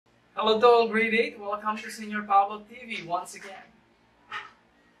Hello to all grade 8, welcome to Señor Pablo TV once again.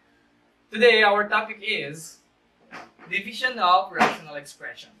 Today our topic is division of rational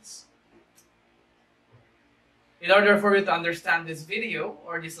expressions. In order for you to understand this video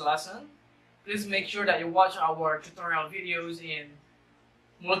or this lesson, please make sure that you watch our tutorial videos in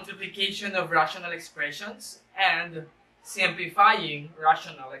multiplication of rational expressions and simplifying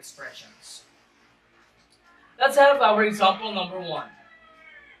rational expressions. Let's have our example number 1.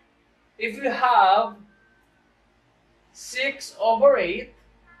 If you have 6 over 8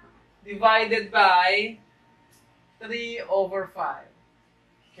 divided by 3 over 5.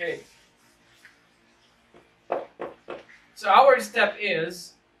 Okay. So our step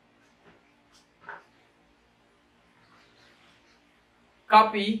is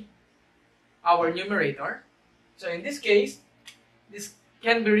copy our numerator. So in this case, this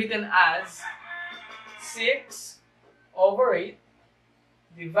can be written as 6 over 8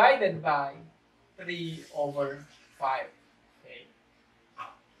 divided by 3 over 5. Okay.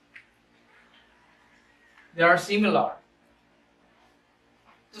 They are similar.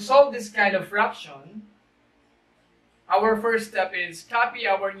 To solve this kind of fraction, our first step is copy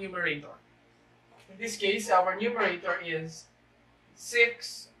our numerator. In this case, our numerator is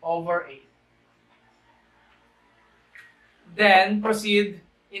 6 over 8. Then proceed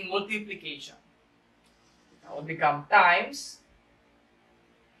in multiplication. That will become times.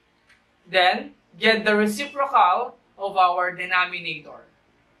 Then get the reciprocal of our denominator.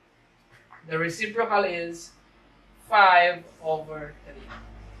 The reciprocal is 5 over 3.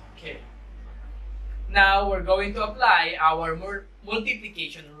 Okay. Now we're going to apply our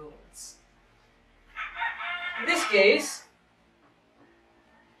multiplication rules. In this case,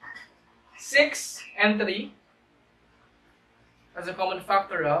 6 and 3 has a common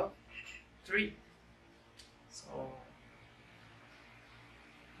factor of 3. So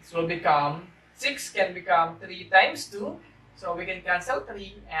this will become, 6 can become 3 times 2. So we can cancel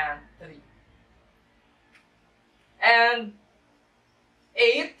 3 and 3. And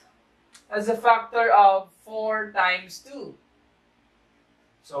 8 has a factor of 4 times 2.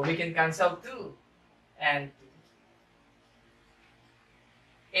 So we can cancel 2 and 2.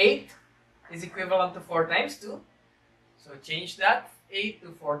 8 is equivalent to 4 times 2. So change that 8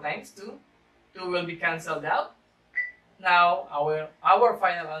 to 4 times 2. 2 will be cancelled out. Now our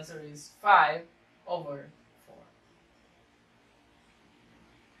final answer is 5 over 4.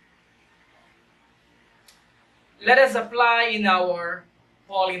 Let us apply in our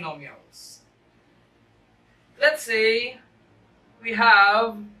polynomials. Let's say we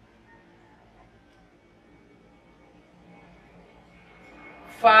have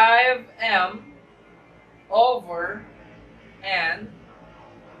 5m over n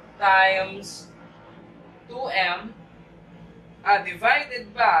times 2m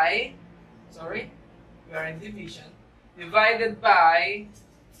divided by, we are in division, divided by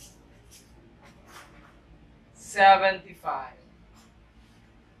 75.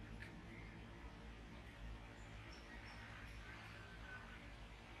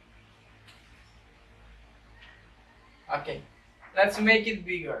 Okay, let's make it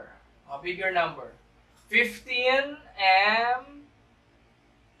bigger, a bigger number. 15m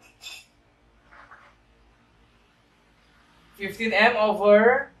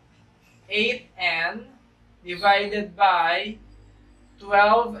over 8n divided by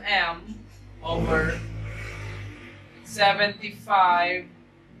 12m over 75n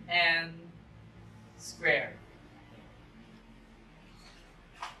squared.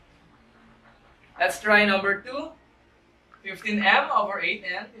 Let's try number 2. 15m over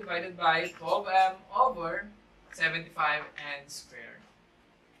 8n divided by 12m over 75n squared.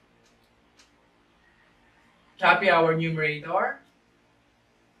 Copy our numerator.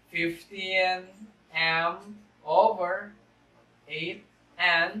 15m over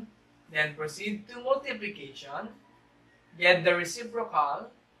 8n. Then proceed to multiplication. Get the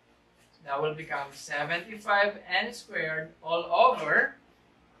reciprocal. That will become 75n squared all over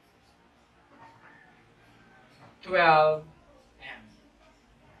 12m.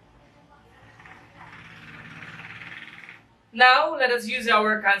 Now, let us use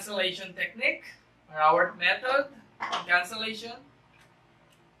our cancellation technique, or our method of cancellation.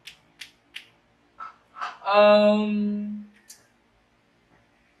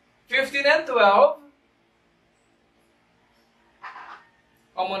 15 and 12,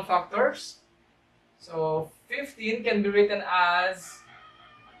 common factors. So 15 can be written as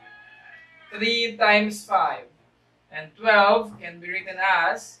 3 times 5. And 12 can be written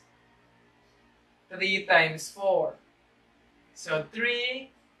as 3 times 4. So 3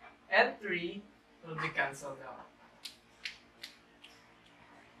 and 3 will be cancelled out.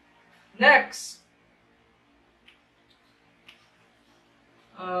 Next,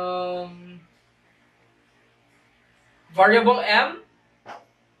 variable m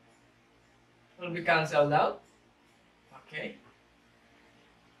will be cancelled out. Okay.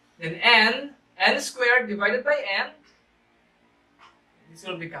 Then n squared divided by n, this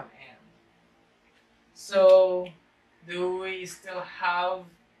will become n. So, do we still have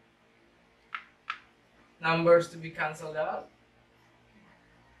numbers to be cancelled out?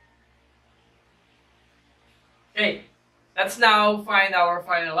 Okay, let's now find our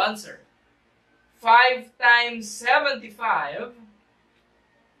final answer. 5 times 75,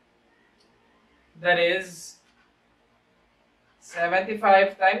 that is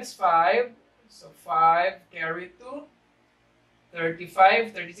 75 times 5, so 5 carry 2,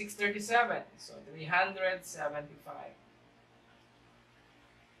 35, 36, 37, so 375.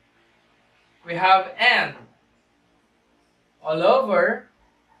 We have n all over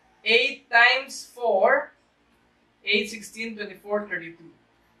 8 times 4, 8, 16, 24, 32.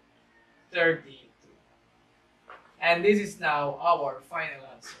 32. And this is now our final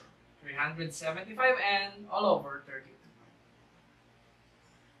answer. 375n all over 32.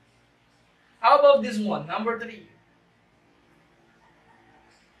 How about this one, number 3?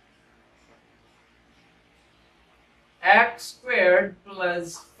 X squared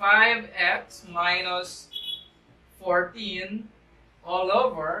plus 5x minus 14 all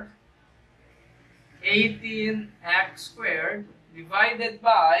over 18x squared divided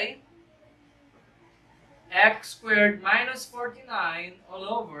by x squared minus 49 all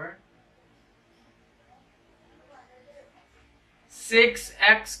over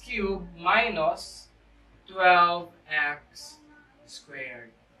 6x cubed minus 12x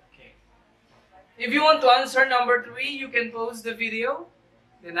squared. Okay. If you want to answer number 3, you can pause the video.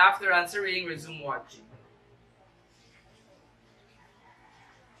 Then after answering, resume watching.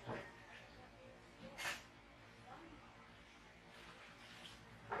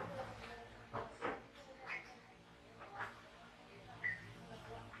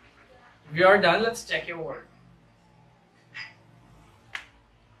 If you are done, let's check your work.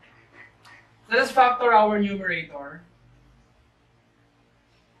 Let us factor our numerator.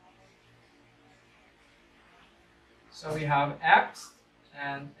 So we have x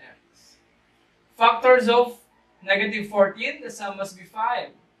and x. Factors of negative 14, the sum must be 5.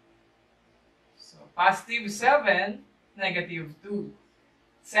 So positive 7, negative 2.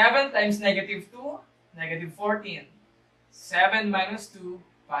 7 times negative 2, negative 14. 7 minus 2,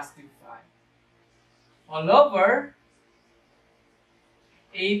 positive 5. All over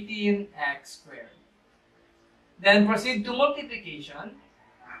 18x squared. Then proceed to multiplication.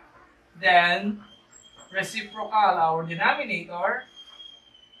 Then reciprocal our denominator.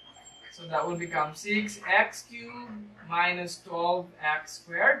 So that will become 6x cubed minus 12x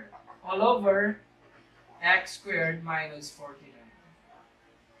squared all over x squared minus 49.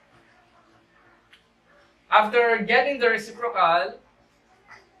 After getting the reciprocal,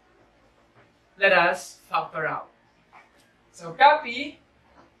 let us factor out. So copy,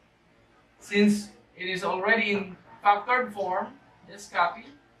 since it is already in factored form, just copy.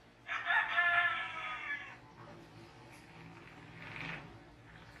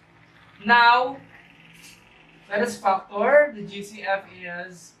 Now, let us factor. The GCF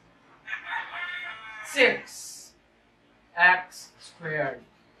is 6x squared.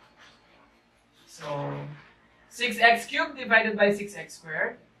 So 6x cubed divided by 6x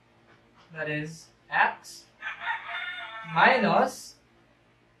squared, that is x, minus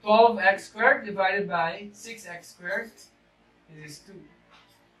 12x squared divided by 6x squared, this is 2.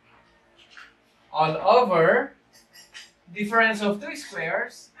 All over, difference of 2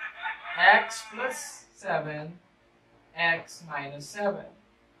 squares, x plus 7, x minus 7.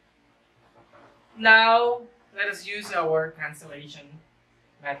 Now, let us use our cancellation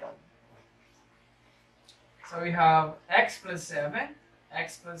method. So we have x plus 7,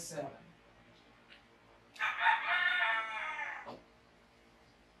 x plus 7.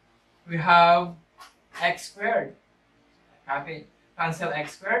 We have x squared. Copy. Cancel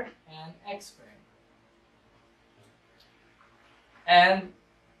x squared and x squared. And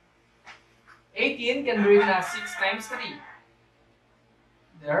 18 can be written as 6 times 3.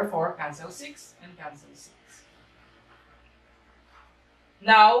 Therefore, cancel 6 and cancel 6.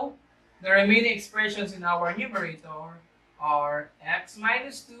 Now, the remaining expressions in our numerator are x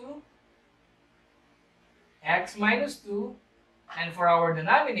minus 2, x minus 2, and for our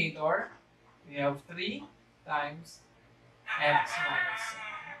denominator, we have 3 times x minus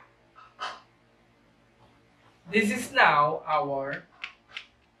 7. This is now our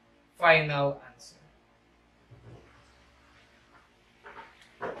final answer.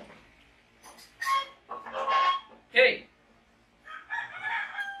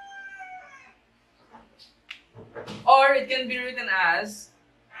 can be written as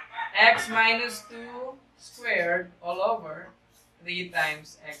x minus 2 squared all over 3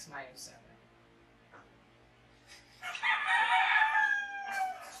 times x minus 7.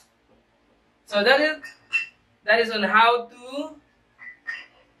 So that is on how to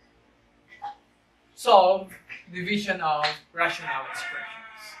solve division of rational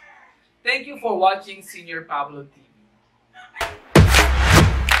expressions. Thank you for watching Señor Pablo TV.